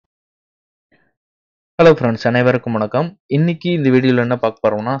Hello friends, அனைவருக்கும் வணக்கம். இன்னைக்கு இந்த வீடியோவில் என்ன பார்க்க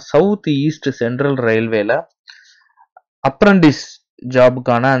போறோம்னா, சவுத் ஈஸ்ட் சென்ட்ரல் ரயில்வேல அப்ரண்டிஸ்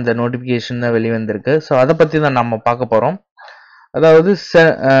ஜாபுக்கான அந்த நோட்டிஃபிகேஷன் தான் வெளிவந்திருக்கு. ஸோ அதை பற்றி தான் நம்ம பார்க்க போகிறோம். அதாவது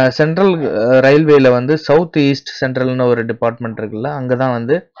சென்ட்ரல் ரயில்வேல வந்து சவுத் ஈஸ்ட் சென்ட்ரல்னு ஒரு டிபார்ட்மெண்ட் இருக்குல்ல, அங்கே தான்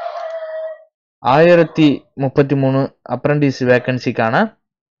வந்து 1033 அப்ரண்டிஸ் வேக்கன்சிக்கான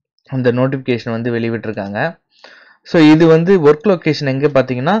அந்த நோட்டிஃபிகேஷன் வந்து வெளிவிட்டிருக்காங்க. ஸோ இது வந்து ஒர்க் லொக்கேஷன் எங்கே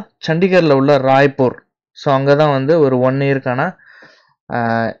பார்த்தீங்கன்னா, சண்டிகரில் உள்ள ராய்ப்பூர். ஸோ அங்கே தான் வந்து ஒரு 1 இயர்க்கான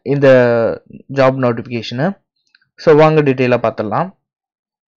இந்த ஜாப் நோட்டிஃபிகேஷனு. ஸோ வாங்க டீட்டெயிலாக பார்த்துடலாம்.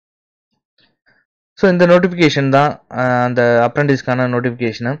 ஸோ இந்த நோட்டிஃபிகேஷன் தான் அந்த அப்ரண்டிஸ்க்கான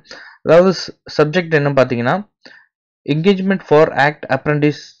நோட்டிஃபிகேஷனு. அதாவது சப்ஜெக்ட் என்ன பார்த்தீங்கன்னா, engagement for act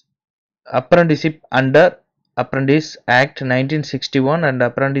apprenticeship under Apprentice Act 1961 and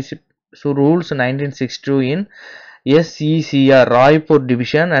Apprenticeship Rules 1962 in SECR Raipur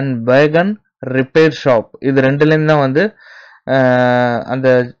Division and Wagon Repair Shop. இது ரெண்டுலேயும் தான் வந்து அந்த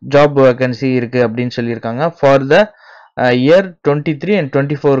ஜாப் வேகன்சி இருக்குது அப்படின்னு சொல்லியிருக்காங்க. ஃபார் த இயர் 23 and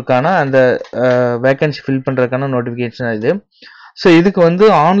 24க்கான அந்த வேகன்சி ஃபில் பண்ணுறதுக்கான நோட்டிஃபிகேஷன் இது. ஸோ இதுக்கு வந்து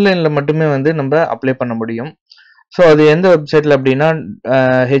ஆன்லைனில் மட்டுமே வந்து நம்ம அப்ளை பண்ண முடியும். ஸோ அது எந்த வெப்சைட்டில் அப்படின்னா,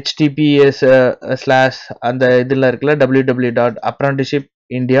 https/ அந்த இதில் இருக்குல்ல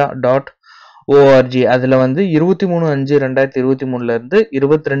www.apprenticeshipindia.org, அதில் வந்து 23/5/2023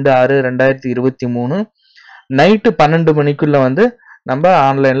 22/6/2023 நைட்டு 12 மணிக்குள்ளே வந்து நம்ம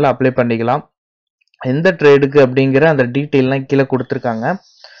ஆன்லைனில் அப்ளை பண்ணிக்கலாம். எந்த ட்ரேடுக்கு அப்படிங்கிற அந்த டீட்டெயிலாம் கீழே கொடுத்துருக்காங்க.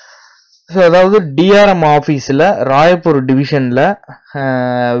 ஸோ அதாவது டிஆர்எம் ஆஃபீஸில் ராயப்பூர் டிவிஷனில்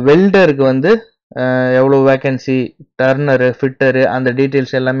வெல்டருக்கு வந்து எவ்வளோ வேக்கன்சி, டர்னரு, ஃபிட்டரு, அந்த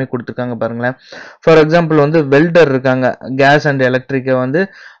டீட்டெயில்ஸ் எல்லாமே கொடுத்துருக்காங்க பாருங்களேன். ஃபார் எக்ஸாம்பிள் வந்து வெல்டர் இருக்காங்க, கேஸ் அண்ட் எலக்ட்ரிக்கை வந்து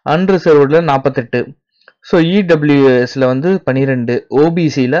அன்ரிசர்வ்டில் 48, ஸோ இடபிள்யூஎஸில் வந்து 12,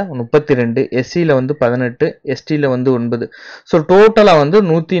 ஓபிசியில் 32, எஸ்சியில் வந்து 18, எஸ்டியில் வந்து 9. ஸோ டோட்டலாக வந்து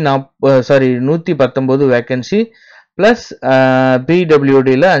 119 வேக்கன்சி ப்ளஸ்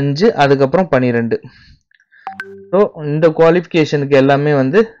பிடபிள்யூடியில் 5, அதுக்கப்புறம் 12. ஸோ இந்த குவாலிஃபிகேஷனுக்கு எல்லாமே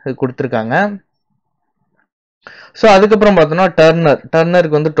வந்து கொடுத்துருக்காங்க. ஸோ அதுக்கப்புறம் பார்த்தோம்னா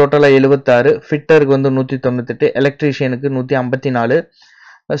டர்னருக்கு வந்து டோட்டலாக 76, ஃபிட்டருக்கு வந்து 198, எலக்ட்ரீஷியனுக்கு 154,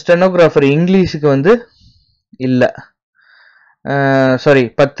 ஸ்டெனோகிராஃபர் இங்கிலீஷுக்கு வந்து இல்லை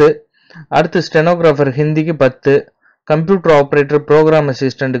 10, அடுத்து ஸ்டெனோகிராஃபர் ஹிந்திக்கு 10, கம்ப்யூட்டர் ஆப்ரேட்டர் ப்ரோக்ராம்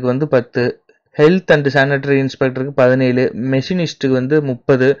அசிஸ்டண்ட்டுக்கு வந்து 10, ஹெல்த் அண்ட் சானிட்டரி இன்ஸ்பெக்டருக்கு 17, மெஷினிஸ்ட்டுக்கு வந்து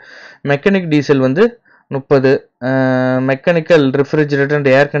 30, மெக்கானிக் டீசல் வந்து 30, மெக்கானிக்கல் ரெஃப்ரிஜரேட்டர் அண்ட்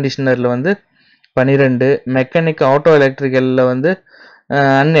ஏர் கண்டிஷனரில் வந்து 12, மெக்கானிக் ஆட்டோ எலக்ட்ரிக்கலில் வந்து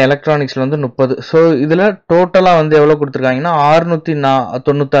அண்ட் எலக்ட்ரானிக்ஸில் வந்து 30. ஸோ இதில் டோட்டலாக வந்து எவ்வளோ கொடுத்துருக்காங்கன்னா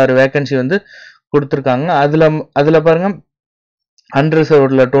 696 வேக்கன்சி வந்து கொடுத்துருக்காங்க. அதில் பாருங்கள்,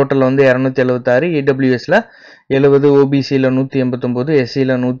 அன்ரிசர்வ்டில் டோட்டல் வந்து 276, இடபிள்யூஎஸில் 70, ஓபிசியில் 189,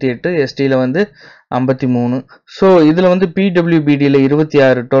 எஸ்சியில் 108, எஸ்டியில் வந்து 53. ஸோ இதில் வந்து பிடபிள்யூபிடியில்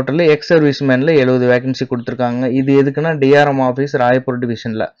 26 டோட்டல், எக்ஸ் சர்வீஸ் மேனில் 70 வேகன்சி கொடுத்துருக்காங்க. இது எதுக்குன்னா டிஆர்எம் ஆஃபீஸ் ராயப்பூர்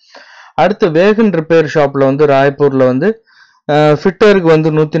டிவிஷனில். அடுத்து வேகன் ரிப்பேர் ஷாப்பில் வந்து ராயப்பூரில் வந்து ஃபிட்டருக்கு வந்து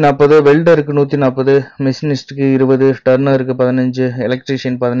 140, வெல்டருக்கு 140, மெஷினிஸ்ட்டுக்கு 20, டர்னருக்கு 15,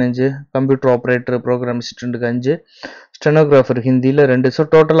 electrician 15, computer operator program அசிஸ்டண்ட்டுக்கு 5, stenographer ஹிந்தியில் 2. ஸோ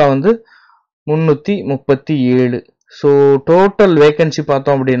டோட்டலாக வந்து 337. ஸோ டோட்டல் வேக்கன்சி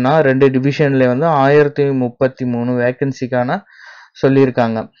பார்த்தோம் அப்படின்னா 2 டிவிஷன்லேயே வந்து 1033 வேக்கன்சிக்கான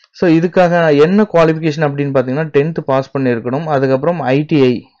சொல்லியிருக்காங்க. ஸோ இதுக்காக என்ன குவாலிஃபிகேஷன் அப்படின்னு பார்த்தீங்கன்னா, 10th பாஸ் பண்ணியிருக்கணும். அதுக்கப்புறம் ITI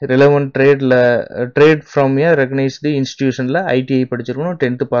relevant trade from A recognised இன்ஸ்டிடியூஷனில் ITI படிச்சிருக்கணும்,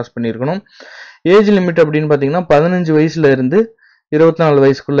 10th பாஸ் பண்ணியிருக்கணும். ஏஜ் லிமிட் அப்படின்னு பார்த்தீங்கன்னா 15 வயசுல இருந்து 24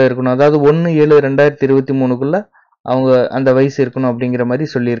 வயசுக்குள்ளே இருக்கணும். அதாவது 1/7/2023 அவங்க அந்த வயசு இருக்கணும் அப்படிங்கிற மாதிரி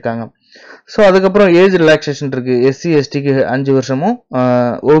சொல்லியிருக்காங்க. ஸோ அதுக்கப்புறம் ஏஜ் ரிலாக்ஸேஷன் இருக்குது. எஸ்சி எஸ்டிக்கு 5 வருஷமும்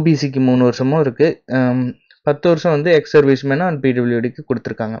ஓபிசிக்கு 3 வருஷமும் இருக்குது. 10 வருஷம் வந்து எக்ஸ் சர்வீஸ்மேன் அண்ட் பிடபிள்யூடிக்கு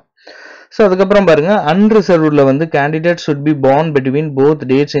கொடுத்துருக்காங்க. ஸோ அதுக்கப்புறம் பாருங்க, அன்ரிசர்வ்டில் வந்து candidate should be born between both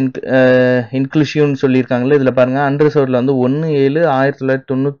dates இன்க்ளூசிவ்னு சொல்லியிருக்காங்களே. இதில் பாருங்க, அன்ரிசர்வ்டில் வந்து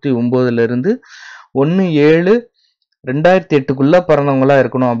 1/7/1999 1/7/2008 பிறந்தவங்களா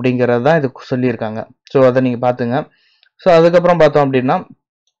இருக்கணும் அப்படிங்கிறது தான் இது சொல்லியிருக்காங்க. ஸோ அதை நீங்கள் பார்த்துங்க. ஸோ அதுக்கப்புறம் பார்த்தோம் அப்படின்னா,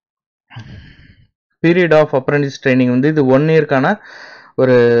 பீரியட் ஆஃப் அப்ரண்டிஸ் ட்ரைனிங் வந்து இது 1 இயர்க்கான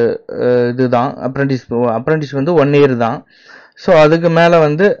ஒரு இதுதான். அப்ரண்டிஸ் வந்து 1 இயர் தான். ஸோ அதுக்கு மேலே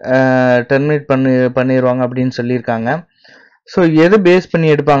வந்து டெர்மினேட் பண்ணிடுவாங்க அப்படின்னு சொல்லியிருக்காங்க. ஸோ எது பேஸ் பண்ணி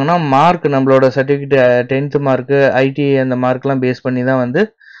எடுப்பாங்கன்னா, மார்க், நம்மளோட சர்டிஃபிகேட் 10th மார்க்கு, ஐடிஐ அந்த மார்க்லாம் பேஸ் பண்ணி தான் வந்து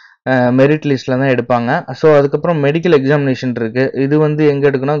மெரிட் லிஸ்ட்டில் தான் எடுப்பாங்க. ஸோ அதுக்கப்புறம் மெடிக்கல் எக்ஸாமினேஷன் இருக்குது. இது வந்து எங்கே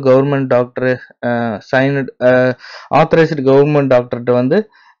எடுக்கணும், கவர்மெண்ட் டாக்டரு, ஆத்தரைஸ்டு கவர்மெண்ட் டாக்டர்கிட்ட வந்து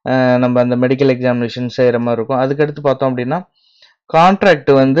நம்ம அந்த மெடிக்கல் எக்ஸாமினேஷன் செய்கிற மாதிரி இருக்கும். அதுக்கடுத்து பார்த்தோம் அப்படின்னா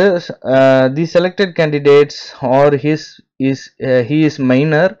கான்ட்ராக்ட் வந்து தி selected candidates R he is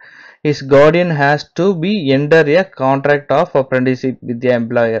minor, his guardian has to be enter a contract of apprenticeship with the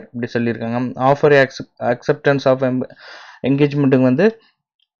employer இப்படி சொல்லியிருக்காங்க. ஆஃபர் அக்செப்டன்ஸ் ஆஃப் என்கேஜ்மெண்ட்டுக்கு வந்து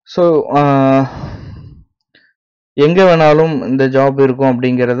ஸோ எங்கே வேணாலும் இந்த ஜாப் இருக்கும்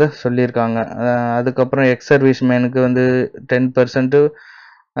அப்படிங்கிறத சொல்லியிருக்காங்க. அதுக்கப்புறம் எக்ஸ் சர்வீஸ் மேனுக்கு வந்து 10%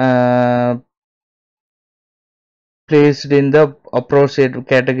 placed in the appropriate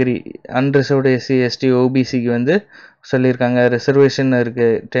category. Unreserved SC ST OBCக்கு வந்து சொல்லியிருக்காங்க. ரிசர்வேஷன் இருக்கு.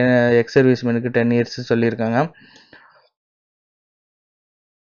 எக்ஸ் சர்வீஸ் மேனுக்கு 10 years சொல்லியிருக்காங்க.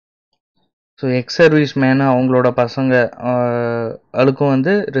 ஸோ எக்ஸ் சர்வீஸ் மேனு அவங்களோட பசங்க அதுக்கும்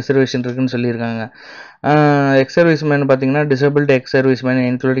வந்து ரிசர்வேஷன் இருக்குன்னு சொல்லியிருக்காங்க. எக்ஸ் சர்வீஸ் மேன் பார்த்தீங்கன்னா disabled ex service man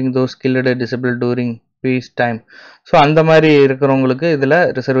including those skilled disable touring piece time. So அந்த மாதிரி இருக்கிறவங்களுக்கு இதில்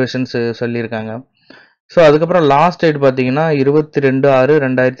ரிசர்வேஷன்ஸ் சொல்லியிருக்காங்க. ஸோ அதுக்கப்புறம் லாஸ்ட் டேட் பார்த்தீங்கன்னா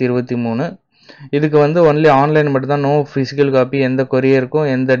 22/6/2023. இதுக்கு வந்து ஒன்லி ஆன்லைன் மட்டும் தான், நோ ஃபிசிக்கல் காப்பி எந்த கொரியருக்கும்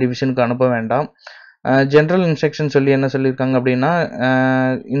எந்த டிவிஷனுக்கு அனுப்ப வேண்டாம். ஜென்ரல் இன்ஸ்ட்ரக்ஷன் சொல்லி என்ன சொல்லியிருக்காங்க அப்படின்னா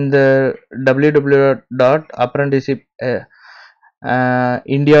இந்த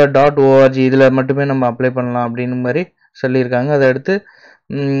www.apprenticeshipindia.org இதில் மட்டுமே நம்ம அப்ளை பண்ணலாம் அப்படின்னு மாதிரி சொல்லியிருக்காங்க. அதை அடுத்து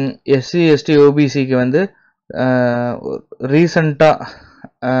எஸ்சி எஸ்டி ஓபிசிக்கு வந்து ரீசண்டாக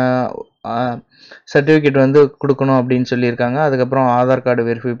சர்டிஃபிகேட் வந்து கொடுக்கணும் அப்படின்னு சொல்லியிருக்காங்க. அதுக்கப்புறம் ஆதார் கார்டு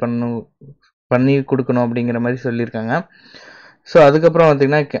வெரிஃபை பண்ணி கொடுக்கணும் அப்படிங்கிற மாதிரி சொல்லியிருக்காங்க. ஸோ அதுக்கப்புறம்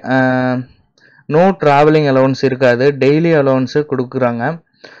பார்த்திங்கன்னா நோ ட்ராவலிங் அலவன்ஸ் இருக்காது, டெய்லி அலவன்ஸு கொடுக்குறாங்க.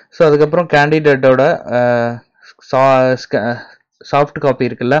 ஸோ அதுக்கப்புறம் கேண்டிடேட்டோட சாஃப்ட் காப்பி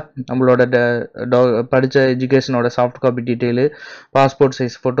இருக்குல்ல, நம்மளோட படித்த எஜுகேஷனோட soft copy detail, passport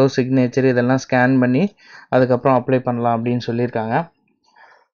size photo, signature இதெல்லாம் ஸ்கேன் பண்ணி அதுக்கப்புறம் அப்ளை பண்ணலாம் அப்படின்னு சொல்லியிருக்காங்க.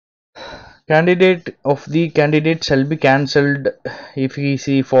 Candidate shall be cancelled if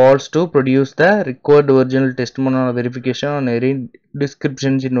he fails to produce the required original testimonial verification on any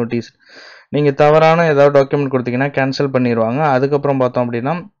descriptions in notice. நீங்கள் தவறான ஏதாவது டாக்குமெண்ட் கொடுத்தீங்கன்னா கேன்சல் பண்ணிடுவாங்க. அதுக்கப்புறம் பார்த்தோம்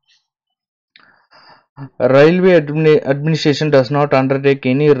அப்படின்னா Railway administration does not undertake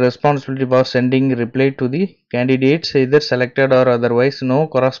any responsibility for sending reply to the candidates either selected or otherwise. No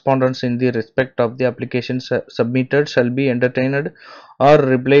correspondence in the respect of the applications submitted shall be entertained or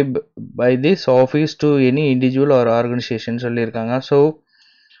replied by this office to any individual or organization சொல்லியிருக்காங்க. So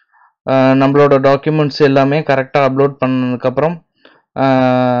நம்மளோட documents எல்லாமே கரெக்டாக upload பண்ணதுக்கப்புறம்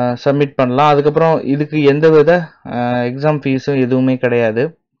submit பண்ணலாம். அதுக்கப்புறம் இதுக்கு எந்த வித எக்ஸாம் ஃபீஸும் எதுவுமே கிடையாது.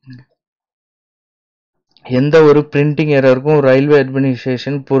 எந்த ஒரு பிரிண்டிங் எரருக்கும் ரயில்வே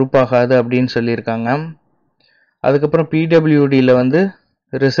அட்மினிஸ்ட்ரேஷன் பொறுப்பாகாது அப்படின்னு சொல்லியிருக்காங்க. அதுக்கப்புறம் பிடபிள்யூடியில் வந்து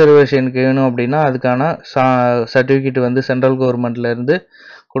ரிசர்வேஷனுக்கு வேணும் அப்படின்னா அதுக்கான சர்டிஃபிகேட் வந்து சென்ட்ரல் கவர்மெண்ட்லேருந்து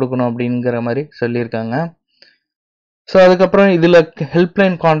கொடுக்கணும் அப்படிங்கிற மாதிரி சொல்லியிருக்காங்க. ஸோ அதுக்கப்புறம் இதில்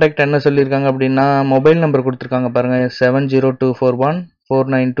ஹெல்ப்லைன் காண்டாக்ட் என்ன சொல்லியிருக்காங்க அப்படின்னா மொபைல் நம்பர் கொடுத்துருக்காங்க பாருங்கள்,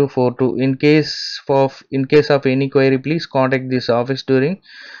 7024149242. In case of any query please contact this office during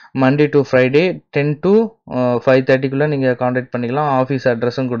Monday to Friday 10 to 5:30 நீங்கள் காண்டாக்ட் பண்ணிக்கலாம். ஆஃபீஸ்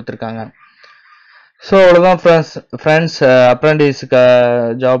அட்ரஸும் கொடுத்துருக்காங்க. ஸோ அவ்வளோதான் ஃப்ரெண்ட்ஸ் அப்ரண்டிஸ்க்கு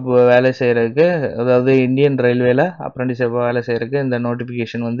ஜாப் வேலை செய்கிறதுக்கு, அதாவது இந்தியன் ரயில்வேல அப்ரண்டிஸ் வேலை செய்கிறதுக்கு இந்த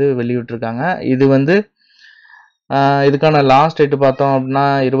நோட்டிஃபிகேஷன் வந்து வெளியிட்டிருக்காங்க. இது வந்து இதுக்கான லாஸ்ட் டேட்டு பார்த்தோம் அப்படின்னா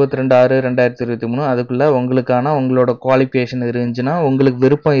 22/6/2023. அதுக்குள்ளே உங்களோட குவாலிஃபிகேஷன் இருந்துச்சுன்னா, உங்களுக்கு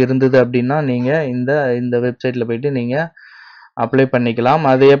விருப்பம் இருந்தது அப்படின்னா நீங்கள் இந்த வெப்சைட்டில் போயிட்டு நீங்கள் அப்ளை பண்ணிக்கலாம்.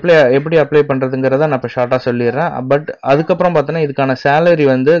 அது எப்படி அப்ளை பண்ணுறதுங்கிறத நான் இப்போ ஷார்ட்டாக சொல்லிடுறேன். பட் அதுக்கப்புறம் பார்த்தோன்னா இதுக்கான சேலரி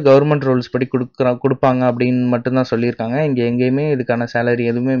வந்து கவர்மெண்ட் ரூல்ஸ் படி கொடுப்பாங்க அப்படின்னு மட்டும்தான் சொல்லியிருக்காங்க. இங்கே எங்கேயுமே இதுக்கான சேலரி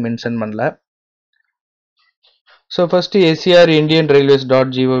எதுவுமே மென்ஷன் பண்ணல. ஸோ ஃபஸ்ட்டு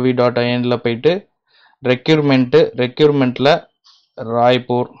secrindianrailways.gov.in போயிட்டு ரெக்யூர்மெண்ட்டில்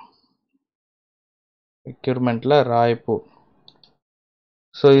ராய்ப்பூர்.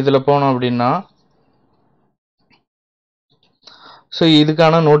 ஸோ இதில் போனோம் அப்படின்னா ஸோ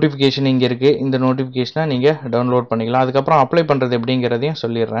இதுக்கான நோட்டிஃபிகேஷன் இங்கே இருக்குது. இந்த நோட்டிஃபிகேஷனை நீங்கள் டவுன்லோட் பண்ணிக்கலாம். அதுக்கப்புறம் அப்ளை பண்ணுறது எப்படிங்கிறதையும்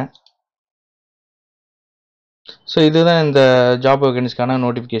சொல்லிடுறேன். ஸோ இதுதான் இந்த ஜாப் வேகன்ஸ்க்கான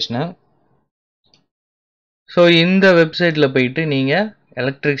நோட்டிஃபிகேஷனு. ஸோ இந்த வெப்சைட்டில் போயிட்டு நீங்கள்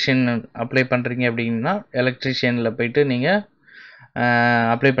எலக்ட்ரிஷியன் அப்ளை பண்ணுறீங்க அப்படின்னா எலக்ட்ரிஷியனில் போயிட்டு நீங்கள்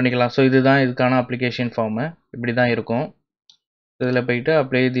அப்ளை பண்ணிக்கலாம். ஸோ இதுதான் இதுக்கான அப்ளிகேஷன் ஃபார்மு, இப்படி தான் இருக்கும். இதில் போயிட்டு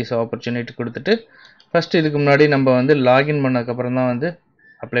அப்ளை திஸ் ஆப்பர்ச்சுனிட்டி கொடுத்துட்டு ஃபஸ்ட்டு இதுக்கு முன்னாடி நம்ம வந்து லாகின் பண்ணதுக்கப்புறம் தான் வந்து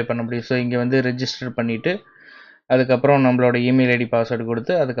அப்ளை பண்ண முடியும். ஸோ இங்கே வந்து ரெஜிஸ்டர் பண்ணிவிட்டு அதுக்கப்புறம் நம்மளோட இமெயில் ஐடி பாஸ்வேர்டு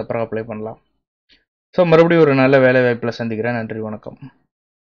கொடுத்து அதுக்கப்புறம் அப்ளை பண்ணலாம். ஸோ மறுபடியும் ஒரு நல்ல வேலை வாய்ப்பில் சந்திக்கிறேன். நன்றி, வணக்கம்.